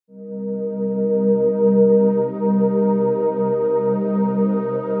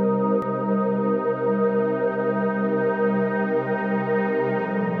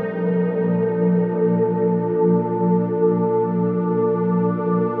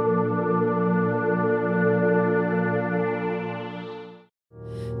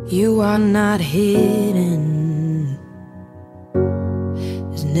You are not hidden.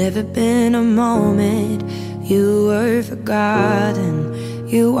 There's never been a moment you were forgotten.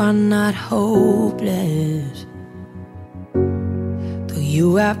 You are not hopeless. Though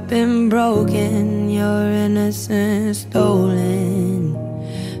you have been broken, your innocence stolen,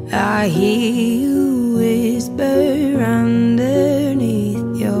 I hear you whisper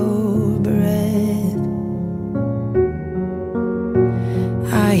underneath your breath.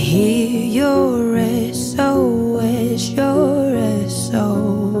 I hear your SOS, your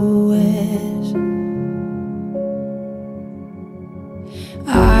SOS.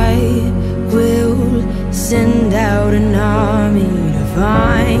 I will send out an army to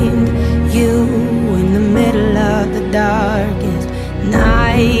find you in the middle of the darkest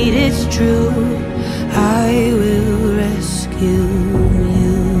night. It's true, I will rescue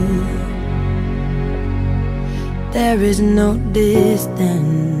you. There is no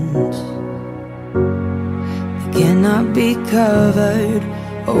distance that cannot be covered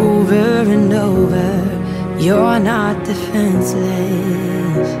over and over. You're not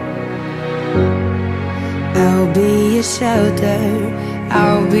defenseless. I'll be your shelter,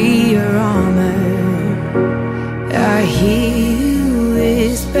 I'll be your armor. I hear you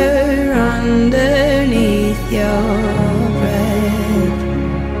whisper underneath your breath.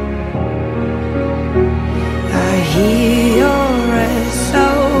 I hear your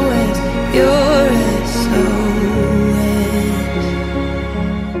SOS, your SOS.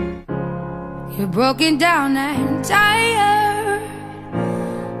 You're broken down and tired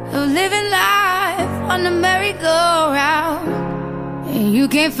of living life on the merry-go-round, and you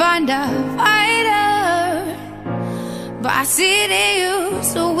can't find a fighter, but I see it in you,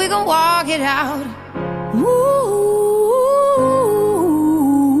 so we gon' walk it out. Move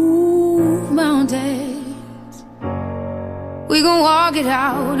mountains, we gon' walk it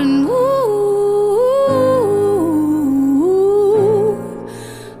out and move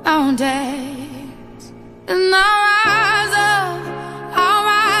mountains. And I'll rise up, I'll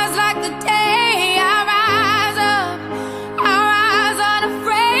rise like the day. I'll rise up, I'll rise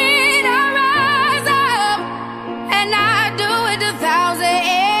unafraid. I'll rise up, and I do it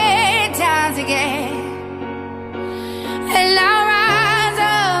 1,000 times again. And I'll rise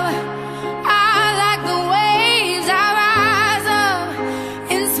up, I like the waves. I'll rise up,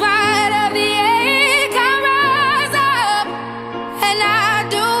 in spite of the ache. I'll rise up, and I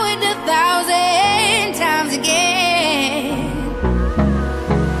do it 1,000 times again.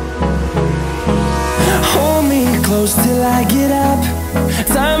 Hold me close till I get up.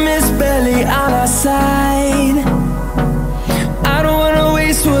 Time is barely on our side. I don't wanna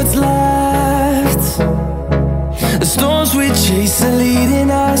waste what's left. The storms we chase are leading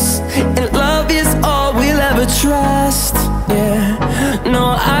us, and love is all we'll ever trust. Yeah, no,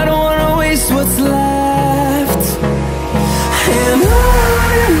 I don't wanna waste what's left. And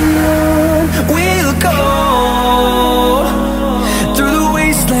on we'll go, through the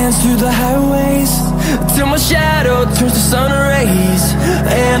wastelands, through the highways, till my shadow turns to sun rays.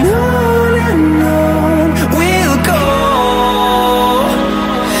 And on we'll go,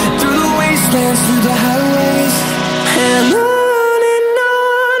 through the wastelands, through the highways, and on we'll go.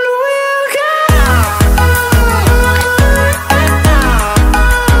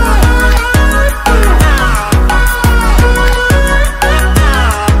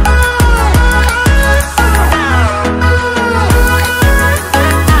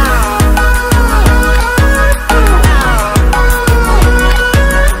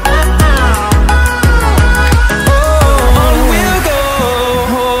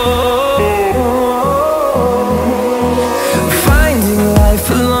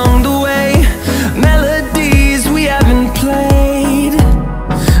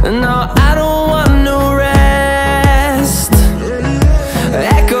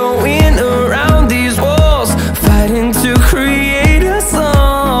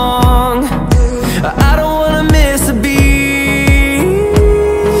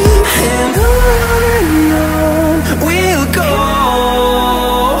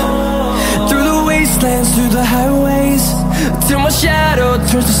 Through the highways, till my shadow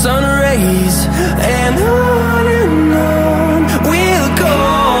turns to sun rays. And on